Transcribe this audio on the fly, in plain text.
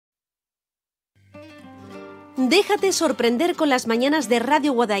Déjate sorprender con las mañanas de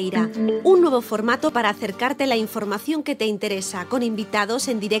Radio Guadaira, un nuevo formato para acercarte la información que te interesa, con invitados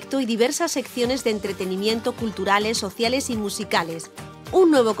en directo y diversas secciones de entretenimiento, culturales, sociales y musicales.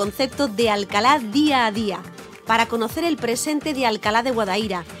 Un nuevo concepto de Alcalá día a día, para conocer el presente de Alcalá de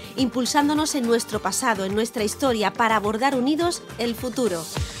Guadaira, impulsándonos en nuestro pasado, en nuestra historia, para abordar unidos el futuro.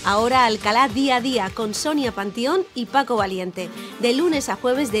 Ahora Alcalá día a día con Sonia Panteón y Paco Valiente, de lunes a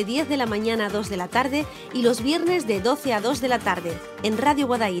jueves de 10 de la mañana a 2 de la tarde y los viernes de 12 a 2 de la tarde, en Radio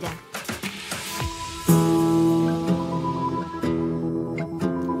Guadaira.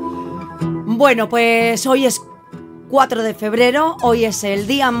 Bueno, pues hoy es 4 de febrero, hoy es el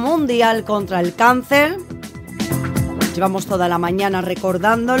Día Mundial contra el Cáncer. Llevamos toda la mañana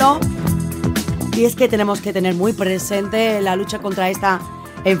recordándolo y es que tenemos que tener muy presente la lucha contra esta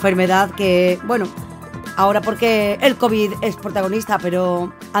enfermedad que, bueno, ahora porque el COVID es protagonista,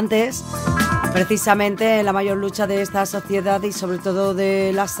 pero antes, precisamente, la mayor lucha de esta sociedad y sobre todo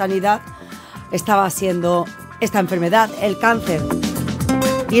de la sanidad estaba siendo esta enfermedad, el cáncer.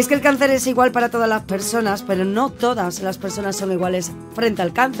 Y es que el cáncer es igual para todas las personas, pero no todas las personas son iguales frente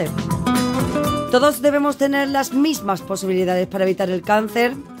al cáncer. Todos debemos tener las mismas posibilidades para evitar el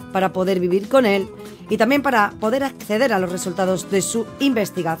cáncer, para poder vivir con él y también para poder acceder a los resultados de su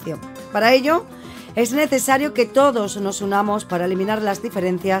investigación. Para ello, es necesario que todos nos unamos para eliminar las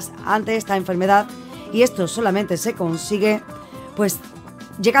diferencias ante esta enfermedad y esto solamente se consigue, pues,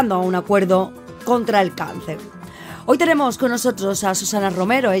 llegando a un acuerdo contra el cáncer. Hoy tenemos con nosotros a Susana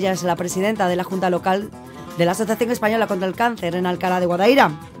Romero, ella es la presidenta de la Junta Local de la Asociación Española contra el Cáncer en Alcalá de Guadaira.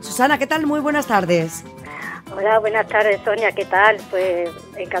 Susana, ¿qué tal? Muy buenas tardes. Hola, buenas tardes, Sonia, ¿qué tal? Pues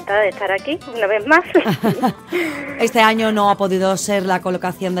encantada de estar aquí una vez más. Este año no ha podido ser la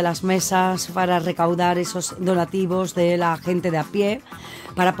colocación de las mesas para recaudar esos donativos de la gente de a pie,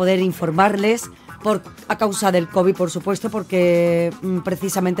 para poder informarles a causa del COVID, por supuesto, porque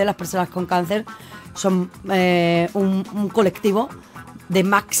precisamente las personas con cáncer son un colectivo de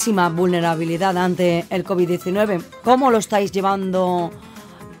máxima vulnerabilidad ante el COVID-19. ¿Cómo lo estáis llevando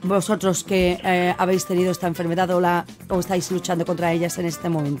vosotros que habéis tenido esta enfermedad o estáis luchando contra ellas en este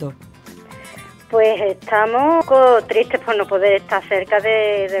momento? Pues estamos un poco tristes por no poder estar cerca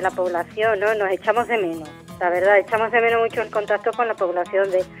de la población, ¿no? Nos echamos de menos, la verdad, echamos de menos mucho el contacto con la población.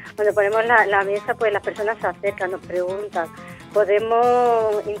 Donde ponemos la mesa, pues las personas se acercan, nos preguntan,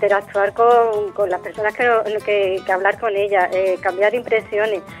 podemos interactuar con las personas que hablar con ellas, cambiar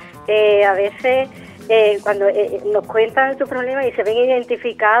impresiones. A veces cuando nos cuentan sus problemas y se ven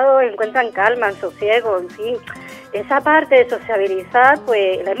identificados, encuentran calma, sosiego, en fin. Esa parte de sociabilizar,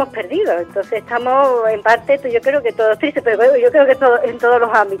 pues la hemos perdido. Entonces estamos en parte, yo creo que todos tristes, pero bueno, yo creo que en todos los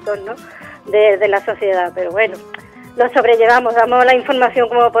ámbitos, ¿no?, de la sociedad. Pero bueno, lo sobrellevamos, damos la información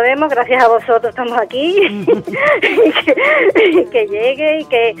como podemos, gracias a vosotros estamos aquí, y que llegue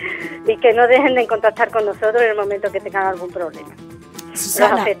y que no dejen de contactar con nosotros en el momento que tengan algún problema.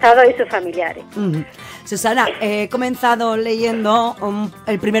 Susana, los afectados y sus familiares. Susana, he comenzado leyendo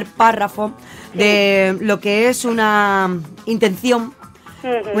el primer párrafo de lo que es una intención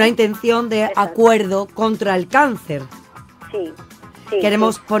de acuerdo contra el cáncer. Sí.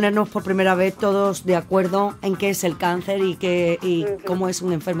 Queremos ponernos por primera vez todos de acuerdo en qué es el cáncer y cómo es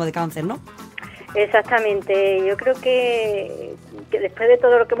un enfermo de cáncer, ¿no? Exactamente. Yo creo que después de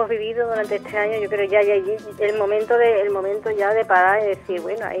todo lo que hemos vivido durante este año, yo creo ya el momento ya de parar y decir,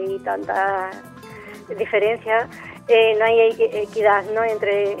 bueno, hay tantas diferencias, no hay equidad, ¿no?,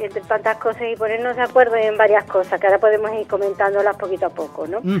 entre tantas cosas y ponernos de acuerdo en varias cosas que ahora podemos ir comentándolas poquito a poco,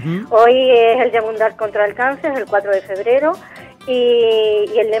 ¿no? Hoy es el Día Mundial contra el Cáncer, el 4 de febrero, y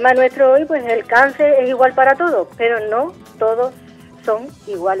el lema nuestro hoy, pues el cáncer es igual para todos, pero no todos son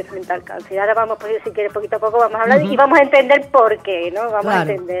iguales frente al cáncer. Ahora vamos, pues, si quieres, poquito a poco vamos a hablar y vamos a entender por qué, ¿no? Vamos a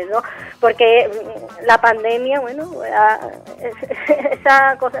entender, ¿no? Porque la pandemia, bueno,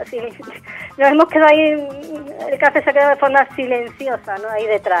 esa cosa así, nos hemos quedado ahí, el cáncer se ha quedado de forma silenciosa, ¿no?, ahí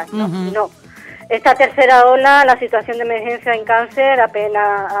detrás, ¿no? No. Esta tercera ola, la situación de emergencia en cáncer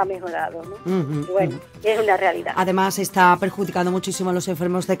apenas ha mejorado, ¿no? Y bueno, es una realidad. Además, está perjudicando muchísimo a los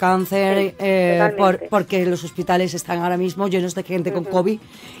enfermos de cáncer, porque los hospitales están ahora mismo llenos de gente con COVID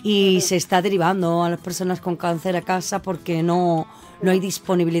y se está derivando a las personas con cáncer a casa porque no hay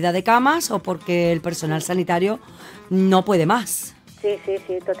disponibilidad de camas o porque el personal sanitario no puede más. Sí,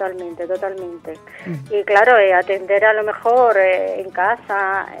 totalmente. Y claro, atender a lo mejor en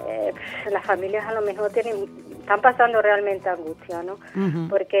casa, las familias a lo mejor están pasando realmente angustia, ¿no?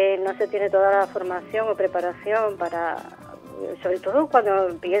 Porque no se tiene toda la formación o preparación para, sobre todo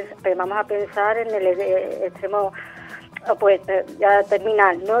cuando vamos a pensar en el extremo pues ya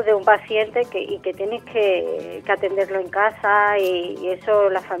terminal, ¿no? De un paciente y que tienes que atenderlo en casa y eso,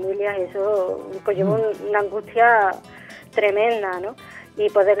 las familias, eso conlleva una angustia tremenda, ¿no? Y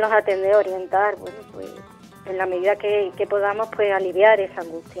poderlos atender, orientar, bueno, pues en la medida que podamos, pues aliviar esa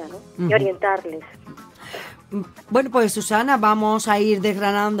angustia, ¿no? Y orientarles. Bueno, pues Susana, vamos a ir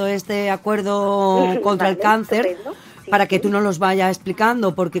desgranando este acuerdo contra el cáncer. Estupendo. Para que tú nos los vayas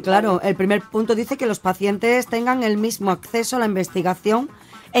explicando, porque claro, el primer punto dice que los pacientes tengan el mismo acceso a la investigación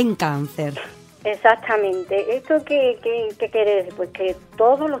en cáncer. Exactamente. ¿Esto qué quiere decir? Pues que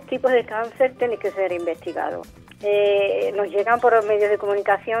todos los tipos de cáncer tienen que ser investigados. Nos llegan por los medios de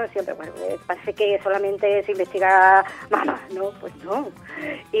comunicación siempre, bueno, parece que solamente se investiga mamá, ¿no? Pues no.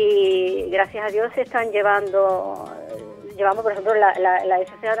 Y gracias a Dios se están llevamos, por ejemplo, la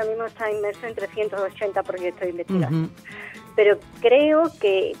A.E.C.C ahora mismo está inmerso en 380 proyectos de investigación. Pero creo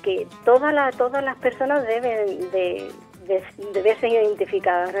que todas las personas deben de verse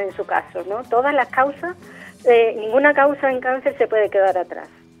identificadas, ¿no? En su caso, ¿no? Todas las causas, ninguna causa en cáncer se puede quedar atrás.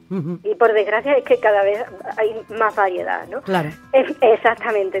 Y por desgracia es que cada vez hay más variedad, ¿no? Claro.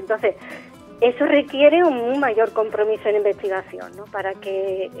 Exactamente. Entonces, eso requiere un mayor compromiso en investigación, ¿no? Para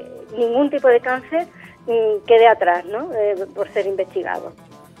que ningún tipo de cáncer quede atrás, ¿no? Por ser investigado.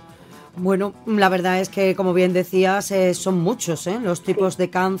 Bueno, la verdad es que, como bien decías, son muchos los tipos de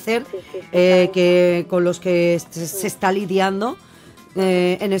cáncer que con los que se está lidiando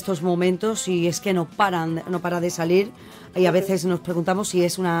en estos momentos, y es que no para de salir. Y a veces nos preguntamos si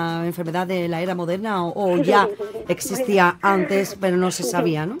es una enfermedad de la era moderna o ya existía antes, pero no se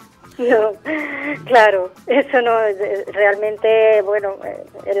sabía, ¿no? No, claro, eso no, realmente, bueno,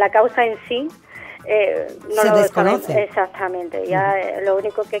 la causa en sí no se lo desconoce. Exactamente, ya lo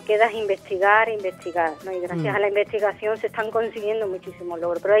único que queda es investigar, ¿no? Y gracias a la investigación se están consiguiendo muchísimos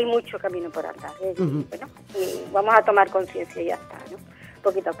logros, pero hay mucho camino por andar, bueno, y vamos a tomar conciencia y ya está, ¿no?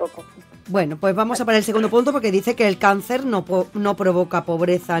 Poquito a poco. Bueno, pues vamos a para el segundo punto, porque dice que el cáncer no provoca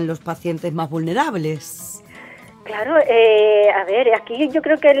pobreza en los pacientes más vulnerables. Claro, a ver, aquí yo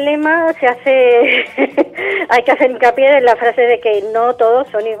creo que el lema se hace, hay que hacer hincapié en la frase de que no todos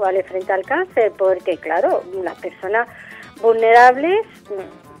son iguales frente al cáncer, porque claro, las personas vulnerables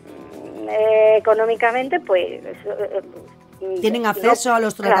económicamente, pues ¿tienen acceso a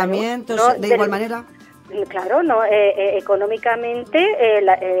los tratamientos de igual manera? Claro, no, económicamente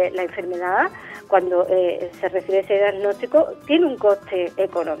la enfermedad, cuando se recibe ese diagnóstico, tiene un coste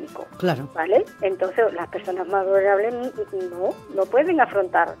económico. Claro. ¿Vale? Entonces, las personas más vulnerables no pueden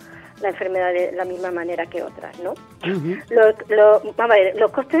afrontar la enfermedad de la misma manera que otras, ¿no? Vamos a ver,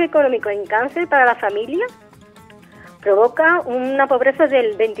 los costes económicos en cáncer para la familia provoca una pobreza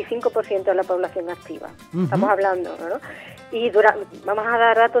del 25% de la población activa. Estamos hablando, ¿no? Y vamos a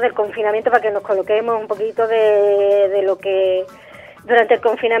dar datos del confinamiento para que nos coloquemos un poquito de lo que... Durante el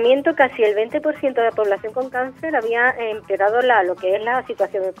confinamiento, casi el 20% de la población con cáncer había empeorado lo que es la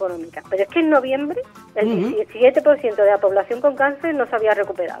situación económica. Pero es que en noviembre el 17% de la población con cáncer no se había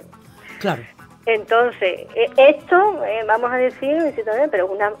recuperado. Claro. Entonces, esto, vamos a decir, pero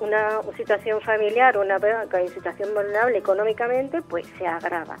una situación familiar, una situación vulnerable económicamente, pues se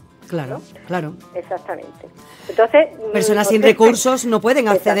agrava. Claro, ¿no? Claro. Exactamente. Entonces, personas sin recursos no pueden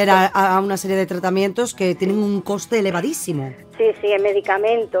acceder a una serie de tratamientos que tienen un coste elevadísimo. Sí, el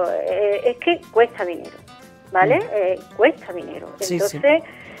medicamento, es que cuesta dinero, ¿vale? Cuesta dinero. Entonces,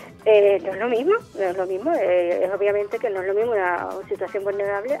 no es lo mismo, es obviamente que no es lo mismo una situación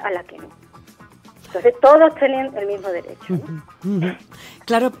vulnerable a la que no. Entonces todos tienen el mismo derecho, ¿no?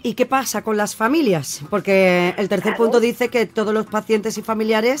 Claro, ¿y qué pasa con las familias? Porque el tercer punto dice que todos los pacientes y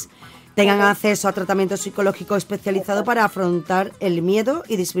familiares tengan acceso a tratamiento psicológico especializado para afrontar el miedo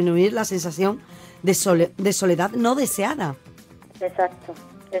y disminuir la sensación de soledad no deseada.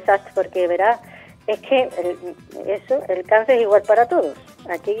 Exacto, porque verás, es que el cáncer es igual para todos.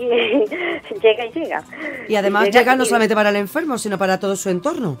 Aquí llega y llega. Y además llega no solamente para el enfermo, sino para todo su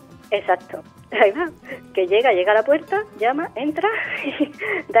entorno. Exacto, ahí va, que llega a la puerta, llama, entra,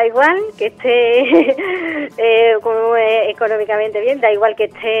 da igual que esté económicamente bien, da igual que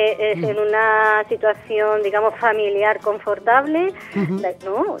esté en una situación, digamos, familiar confortable,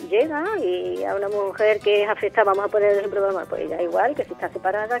 no, llega, y a una mujer que es afectada, vamos a poner el ejemplo, pues da igual que si está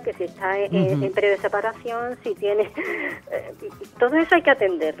separada, que si está en periodo de separación, si tiene, todo eso hay que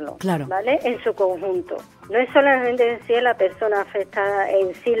atenderlo, claro, ¿vale? En su conjunto. No es solamente en sí la persona afectada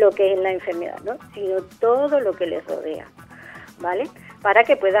en sí lo que es la enfermedad, ¿no? Sino todo lo que le rodea, ¿vale? para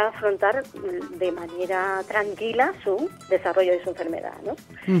que pueda afrontar de manera tranquila su desarrollo de su enfermedad, ¿no?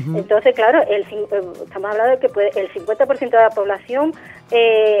 Entonces, claro, estamos hablando de que el 50% de la población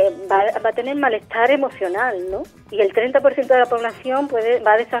va a tener malestar emocional, ¿no? Y el 30% de la población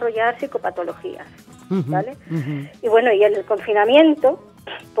va a desarrollar psicopatologías, ¿vale? Y bueno, y el confinamiento,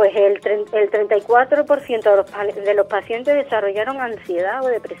 pues el 34% de los pacientes desarrollaron ansiedad o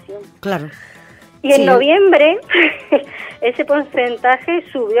depresión. Claro. Y en noviembre ese porcentaje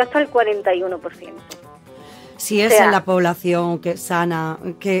subió hasta el 41%. Si es en la población que sana,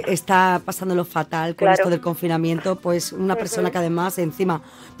 que está pasándolo fatal con esto del confinamiento, pues una persona que además encima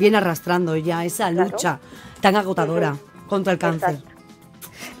viene arrastrando ya esa lucha tan agotadora contra el cáncer. Exacto.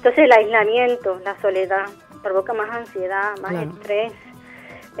 Entonces el aislamiento, la soledad, provoca más ansiedad, más estrés.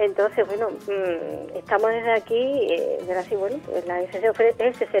 Entonces, bueno, estamos desde aquí, gracias, bueno, pues la A.E.C.C ofrece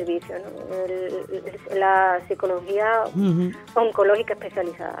ese servicio, ¿no? La psicología oncológica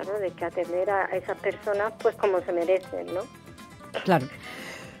especializada, ¿no? De que atender a esas personas, pues como se merecen, ¿no? Claro.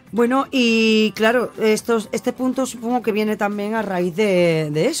 Bueno, y claro, este punto supongo que viene también a raíz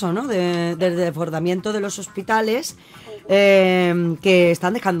de eso, ¿no? Del desbordamiento de los hospitales que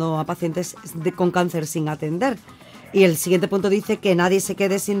están dejando a pacientes con cáncer sin atender. Y el siguiente punto dice que nadie se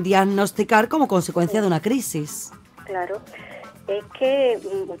quede sin diagnosticar como consecuencia de una crisis. Claro, es que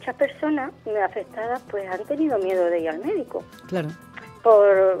muchas personas afectadas pues han tenido miedo de ir al médico. Claro.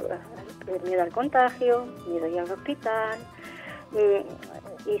 Por miedo al contagio, miedo de ir al hospital,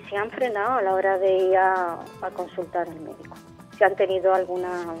 y se han frenado a la hora de ir a consultar al médico. Si han tenido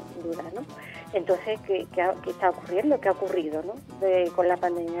alguna duda, ¿no? Entonces, ¿qué está ocurriendo? ¿Qué ha ocurrido, ¿no? Con la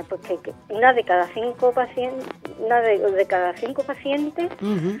pandemia? Pues que una de cada cinco pacientes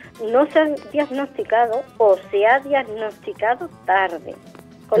no se han diagnosticado o se ha diagnosticado tarde,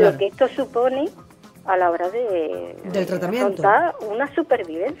 con lo que esto supone a la hora del tratamiento, afrontar una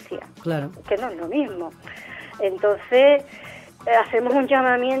supervivencia, que no es lo mismo. Entonces, hacemos un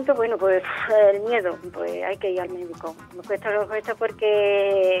llamamiento, bueno, pues el miedo, pues hay que ir al médico. Nos cuesta lo que cuesta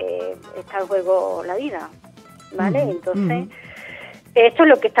porque está en juego la vida, ¿vale? Entonces, esto es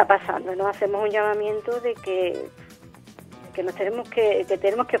lo que está pasando, ¿no? Hacemos un llamamiento de que nos tenemos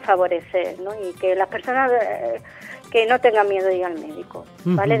que favorecer, ¿no? Y que las personas que no tengan miedo de ir al médico,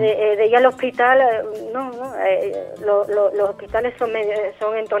 ¿vale? De ir al hospital, los hospitales son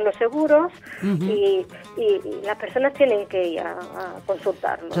entornos seguros y las personas tienen que ir a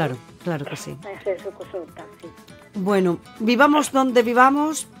consultarlo. Claro, claro que sí. A hacer su consulta, sí. Bueno, vivamos donde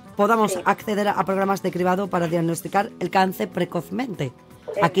vivamos, podamos acceder a programas de cribado para diagnosticar el cáncer precozmente.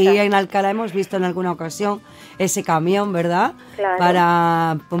 Exacto. Aquí en Alcalá hemos visto en alguna ocasión ese camión, ¿verdad? Claro.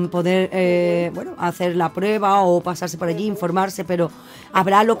 Para poder hacer la prueba o pasarse por allí, informarse, pero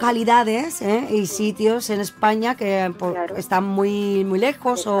habrá localidades y sitios en España que están muy muy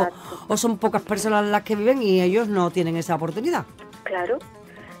lejos o son pocas personas las que viven y ellos no tienen esa oportunidad. Claro,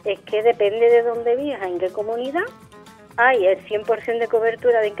 es que depende de dónde vivas, en qué comunidad hay el 100% de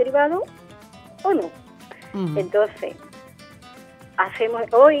cobertura de cribado o no. Entonces,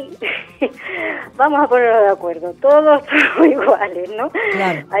 hoy vamos a ponernos de acuerdo, todos iguales, ¿no?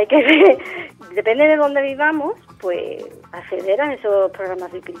 Claro. Hay que ver, depende de dónde vivamos, pues acceder a esos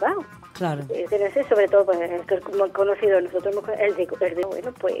programas de cribado. Claro. Sobre todo, pues el que hemos conocido nosotros, el de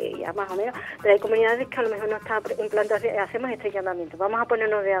bueno, pues ya más o menos, pero hay comunidades que a lo mejor no está implantado, hacemos este llamamiento, vamos a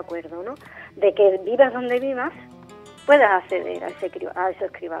ponernos de acuerdo, ¿no? De que vivas donde vivas, puedas acceder a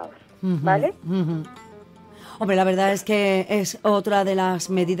esos cribados, ¿vale? Hombre, la verdad es que es otra de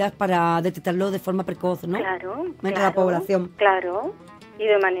las medidas para detectarlo de forma precoz, ¿no? Claro. Entre la población. Claro, y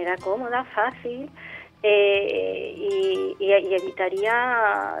de manera cómoda, fácil, y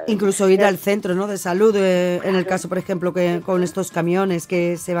evitaría... Incluso ir al centro, ¿no?, de salud, en el caso, por ejemplo, que con estos camiones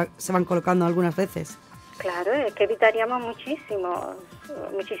que se van colocando algunas veces. Claro, es que evitaríamos muchísimas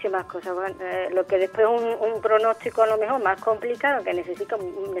cosas. Lo que después un pronóstico a lo mejor más complicado, que necesita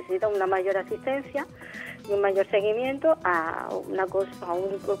una mayor asistencia y un mayor seguimiento a un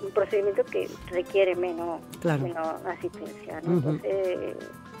procedimiento que requiere menos asistencia, ¿no? Entonces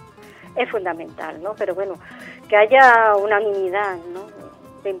es fundamental, ¿no? Pero bueno, que haya unanimidad, ¿no?,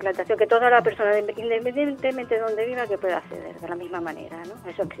 de implantación, que toda la persona, independientemente de donde viva, que pueda acceder de la misma manera, ¿no?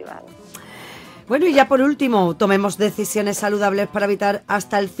 Eso es privado. Bueno, y ya por último, tomemos decisiones saludables para evitar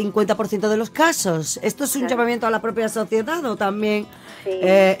hasta el 50% de los casos. ¿Esto es un llamamiento a la propia sociedad o también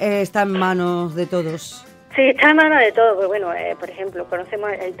está en manos de todos? Sí, está en manos de todos. Pues bueno, por ejemplo,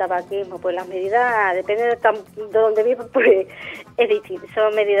 conocemos el tabaquismo, pues las medidas, depende de dónde vivo, pues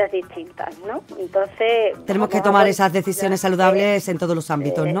son medidas distintas, ¿no? Entonces... Tenemos que tomar esas decisiones saludables en todos los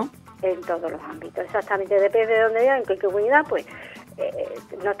ámbitos, ¿no? En todos los ámbitos, exactamente. Depende de dónde viva, en qué comunidad, pues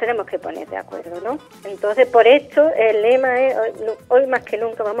nos tenemos que poner de acuerdo, ¿no? Entonces, por esto, el lema es, hoy más que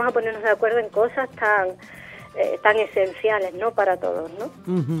nunca vamos a ponernos de acuerdo en cosas tan esenciales, ¿no? Para todos, ¿no?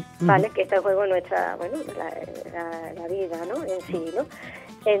 Vale, que está en juego nuestra, bueno, la vida, ¿no? En sí, ¿no?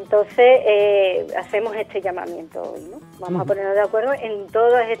 Entonces, hacemos este llamamiento hoy, ¿no? Vamos a ponernos de acuerdo en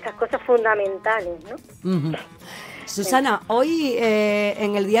todas estas cosas fundamentales, ¿no? Susana, hoy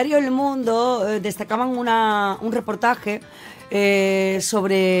en el diario El Mundo destacaban un reportaje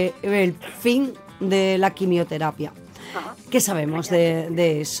sobre el fin de la quimioterapia. ¿Qué sabemos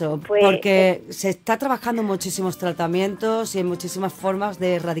de eso? Pues, porque se está trabajando en muchísimos tratamientos y en muchísimas formas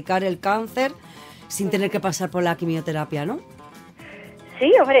de erradicar el cáncer sin tener que pasar por la quimioterapia, ¿no?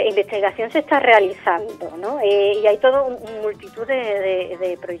 Sí, hombre, investigación se está realizando, ¿no? Y hay toda una multitud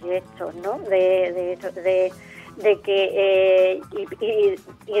de proyectos, ¿no? De que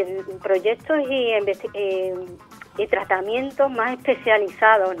y proyectos y tratamientos más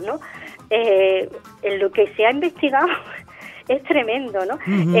especializados, ¿no? En lo que se ha investigado es tremendo, ¿no?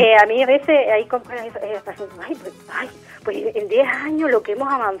 A mí a veces hay compañeros pues en 10 años lo que hemos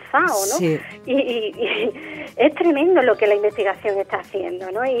avanzado, ¿no? Sí. Y es tremendo lo que la investigación está haciendo,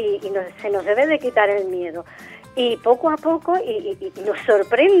 ¿no? Se nos debe de quitar el miedo. Y poco a poco, y nos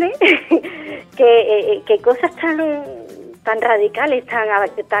sorprende que cosas tan radicales,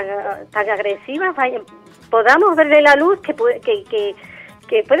 tan agresivas, podamos verle la luz que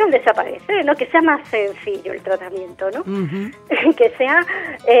puedan desaparecer, ¿no? Que sea más sencillo el tratamiento, ¿no? Que sea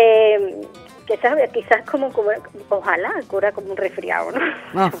quizás como ojalá cura como un resfriado, ¿no?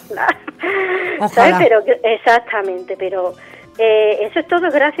 Ojalá. ¿Sabes? Pero exactamente, pero eso es todo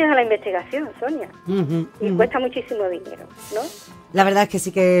gracias a la investigación, Sonia. Y cuesta muchísimo dinero, ¿no? La verdad es que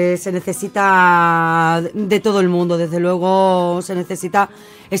sí que se necesita de todo el mundo, desde luego se necesita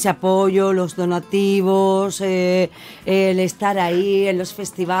ese apoyo, los donativos, el estar ahí en los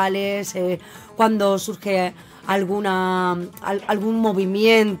festivales, cuando surge algún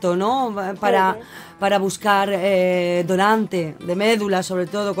movimiento, ¿no? Para buscar donante de médula, sobre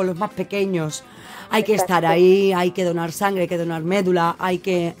todo con los más pequeños. Hay que estar ahí, hay que donar sangre, hay que donar médula, hay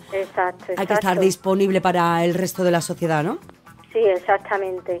que estar disponible para el resto de la sociedad, ¿no? Sí,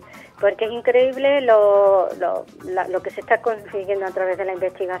 exactamente, porque es increíble lo que se está consiguiendo a través de la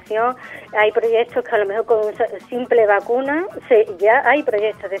investigación. Hay proyectos que a lo mejor con una simple vacuna, ya hay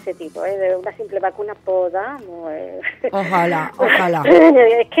proyectos de ese tipo, de una simple vacuna podamos. Ojalá.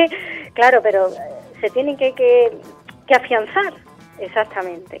 Es que, claro, pero se tienen que afianzar.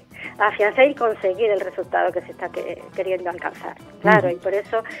 Exactamente, afianzar y conseguir el resultado que se está queriendo alcanzar, claro, y por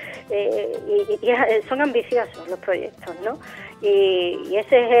eso son ambiciosos los proyectos, ¿no? Y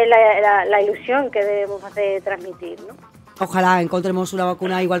esa es la ilusión que debemos de transmitir, ¿no? Ojalá encontremos una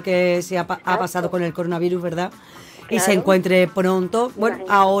vacuna igual que ha pasado con el coronavirus, ¿verdad? Y se encuentre pronto. Bueno,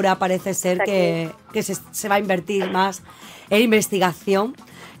 ahora parece ser que se va a invertir más en investigación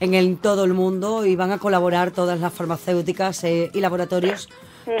en todo el mundo y van a colaborar todas las farmacéuticas y laboratorios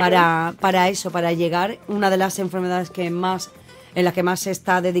para eso, para llegar. Una de las enfermedades en la que más se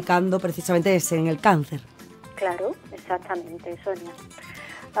está dedicando precisamente es en el cáncer. Claro, exactamente, Sonia.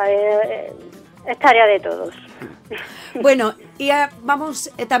 Es tarea de todos. Bueno, y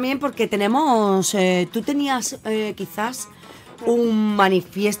vamos también porque tenemos, tú tenías quizás un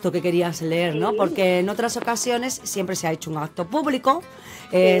manifiesto que querías leer, ¿no? Porque en otras ocasiones siempre se ha hecho un acto público,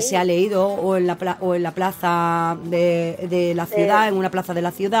 se ha leído o en la plaza de la ciudad, en una plaza de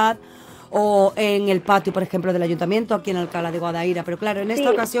la ciudad, o en el patio, por ejemplo, del ayuntamiento, aquí en Alcalá de Guadaira. Pero claro, en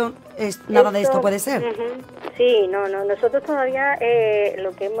esta ocasión nada de esto puede ser. Sí, no, nosotros todavía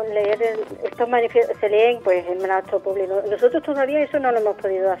lo que hemos leído, estos manifiestos se leen pues en el acto público. Nosotros todavía eso no lo hemos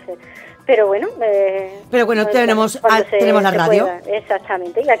podido hacer. Pero bueno, tenemos la radio.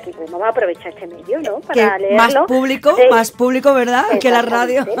 Exactamente, y aquí pues, vamos a aprovechar este medio, ¿no? Para leerlo. Más público, ¿verdad? Que la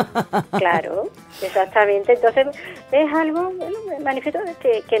radio. Claro, exactamente. Entonces es algo, manifiesto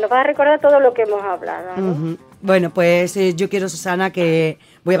que nos va a recordar todo lo que hemos hablado, ¿no? Bueno, pues yo quiero, Susana, que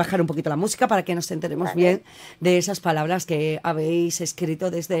voy a bajar un poquito la música para que nos enteremos bien de esas palabras que habéis escrito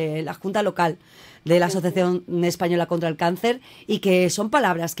desde la Junta Local de la Asociación Española contra el Cáncer y que son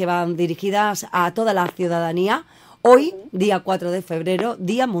palabras que van dirigidas a toda la ciudadanía. Hoy, día 4 de febrero,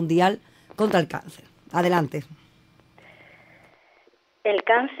 Día Mundial contra el Cáncer. Adelante. El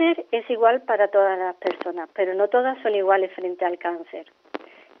cáncer es igual para todas las personas, pero no todas son iguales frente al cáncer.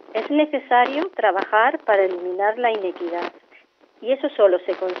 Es necesario trabajar para eliminar la inequidad y eso solo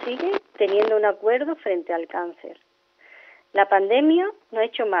se consigue teniendo un acuerdo frente al cáncer. La pandemia no ha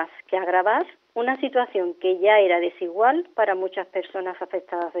hecho más que agravar una situación que ya era desigual para muchas personas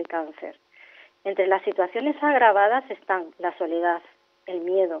afectadas de cáncer. Entre las situaciones agravadas están la soledad, el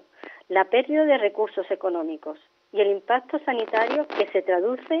miedo, la pérdida de recursos económicos y el impacto sanitario que se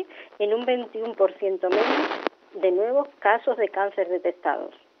traduce en un 21% menos de nuevos casos de cáncer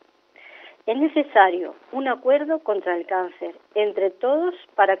detectados. Es necesario un acuerdo contra el cáncer entre todos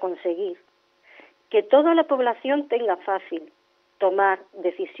para conseguir que toda la población tenga fácil tomar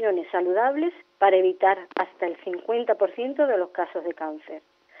decisiones saludables para evitar hasta el 50% de los casos de cáncer.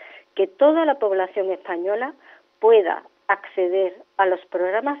 Que toda la población española pueda acceder a los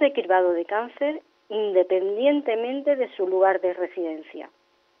programas de cribado de cáncer independientemente de su lugar de residencia.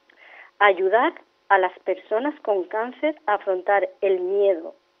 Ayudar a las personas con cáncer a afrontar el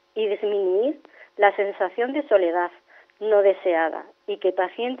miedo y disminuir la sensación de soledad no deseada y que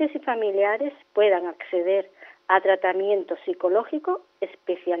pacientes y familiares puedan acceder a tratamiento psicológico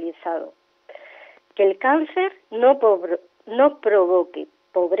especializado. Que el cáncer no provoque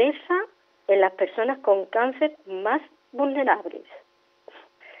pobreza en las personas con cáncer más vulnerables.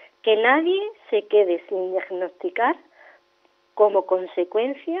 Que nadie se quede sin diagnosticar como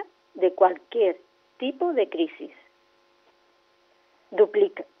consecuencia de cualquier tipo de crisis.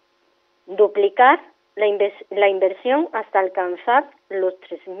 Duplicar la inversión hasta alcanzar los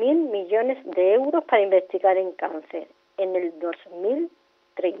 3.000 millones de euros para investigar en cáncer en el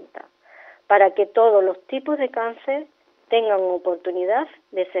 2030, para que todos los tipos de cáncer tengan oportunidad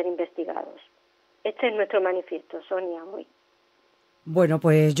de ser investigados. Este es nuestro manifiesto, Sonia, hoy. Bueno,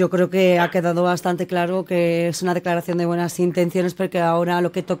 pues yo creo que ha quedado bastante claro que es una declaración de buenas intenciones, porque ahora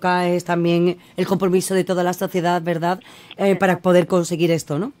lo que toca es también el compromiso de toda la sociedad, ¿verdad?, para poder conseguir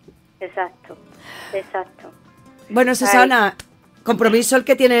esto, ¿no? Exacto. Bueno, Susana, compromiso el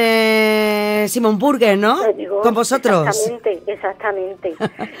que tiene Simon Burger, ¿no? Con vosotros. Exactamente.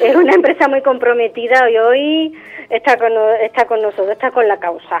 Es una empresa muy comprometida y hoy está con nosotros, está con la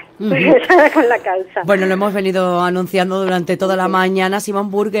causa. Está con la causa. Bueno, lo hemos venido anunciando durante toda la mañana. Simon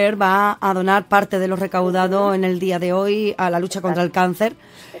Burger va a donar parte de lo recaudado en el día de hoy a la lucha contra el cáncer.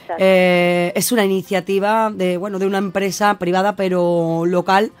 Es una iniciativa de una empresa privada pero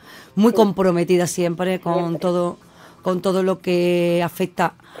local, muy comprometida siempre con todo lo que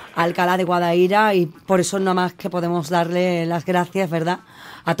afecta a Alcalá de Guadaira, y por eso nada más que podemos darle las gracias, ¿verdad?,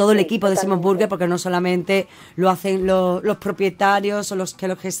 a todo el equipo de Simon Burger, porque no solamente lo hacen los propietarios o los que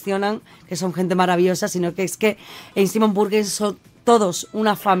lo gestionan, que son gente maravillosa, sino que es que en Simon Burger son todos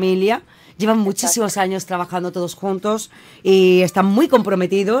una familia, llevan muchísimos años trabajando todos juntos y están muy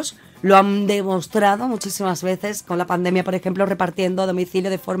comprometidos. Lo han demostrado muchísimas veces con la pandemia, por ejemplo, repartiendo a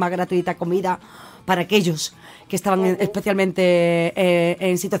domicilio de forma gratuita comida para aquellos que estaban especialmente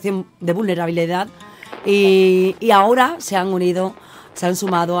en situación de vulnerabilidad, y ahora se han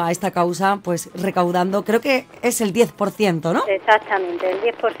sumado a esta causa, pues recaudando, creo que es el 10%, ¿no? Exactamente, el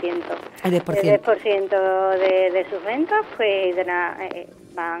 10%. El 10% de sus ventas pues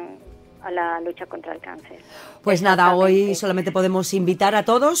van a la lucha contra el cáncer. Pues nada, hoy solamente podemos invitar a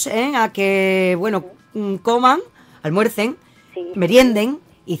todos a que, coman, almuercen, merienden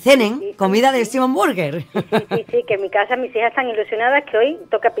y cenen comida de Simon Burger. Sí, que en mi casa mis hijas están ilusionadas que hoy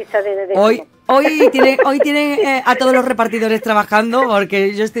toca pizza de Hoy tienen a todos los repartidores trabajando,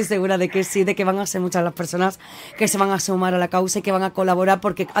 porque yo estoy segura de que sí, de que van a ser muchas las personas que se van a sumar a la causa y que van a colaborar,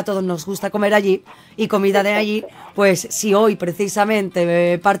 porque a todos nos gusta comer allí y comida de allí. Pues si hoy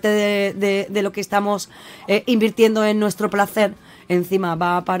precisamente parte de lo que estamos invirtiendo en nuestro placer encima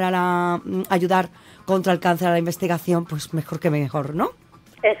va para ayudar contra el cáncer, a la investigación, pues mejor que mejor, ¿no?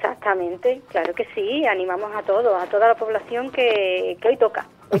 Exactamente, claro que sí, animamos a toda la población que hoy toca.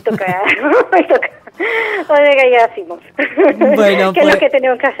 Hoy toca, ya hacemos. Bueno, que es lo que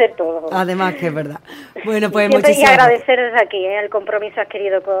tenemos que hacer todos. Además que es verdad. Bueno, pues muchísimas gracias. Y agradecer desde aquí el compromiso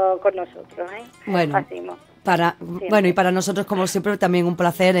adquirido con nosotros. Bueno. Hacemos. Y para nosotros, como siempre, también un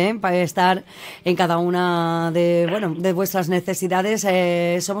placer para estar en cada una de vuestras necesidades.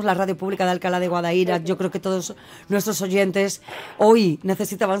 Somos la radio pública de Alcalá de Guadaira. Yo creo que todos nuestros oyentes hoy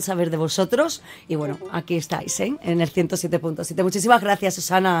necesitaban saber de vosotros, y aquí estáis en el 107.7. Muchísimas gracias,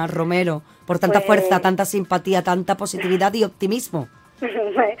 Susana, Romero, por tanta fuerza, tanta simpatía, tanta positividad y optimismo.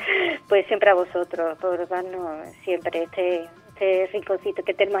 Pues siempre a vosotros, por darnos siempre este rinconcito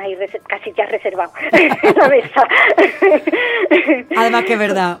que tenemos ahí casi ya reservado en la mesa. Además que es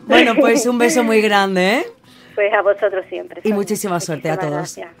verdad. Bueno, pues un beso muy grande, ¿eh? Pues a vosotros siempre. Y muchísima suerte a todos.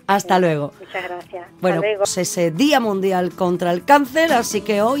 Gracias. Hasta luego. Muchas gracias. Bueno, pues ese Día Mundial contra el Cáncer, así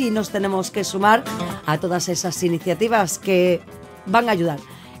que hoy nos tenemos que sumar a todas esas iniciativas que van a ayudar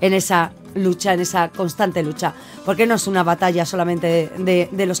en esa lucha, en esa constante lucha, porque no es una batalla solamente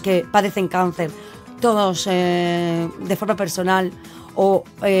de los que padecen cáncer. Todos de forma personal o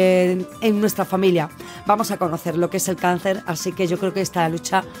en nuestra familia. Vamos a conocer lo que es el cáncer, así que yo creo que esta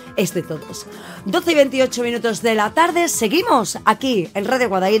lucha es de todos. 12 y 28 minutos de la tarde, seguimos aquí en Radio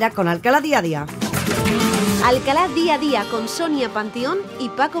Guadaira con Alcalá Día a Día. Alcalá Día a Día con Sonia Panteón y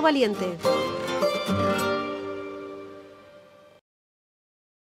Paco Valiente.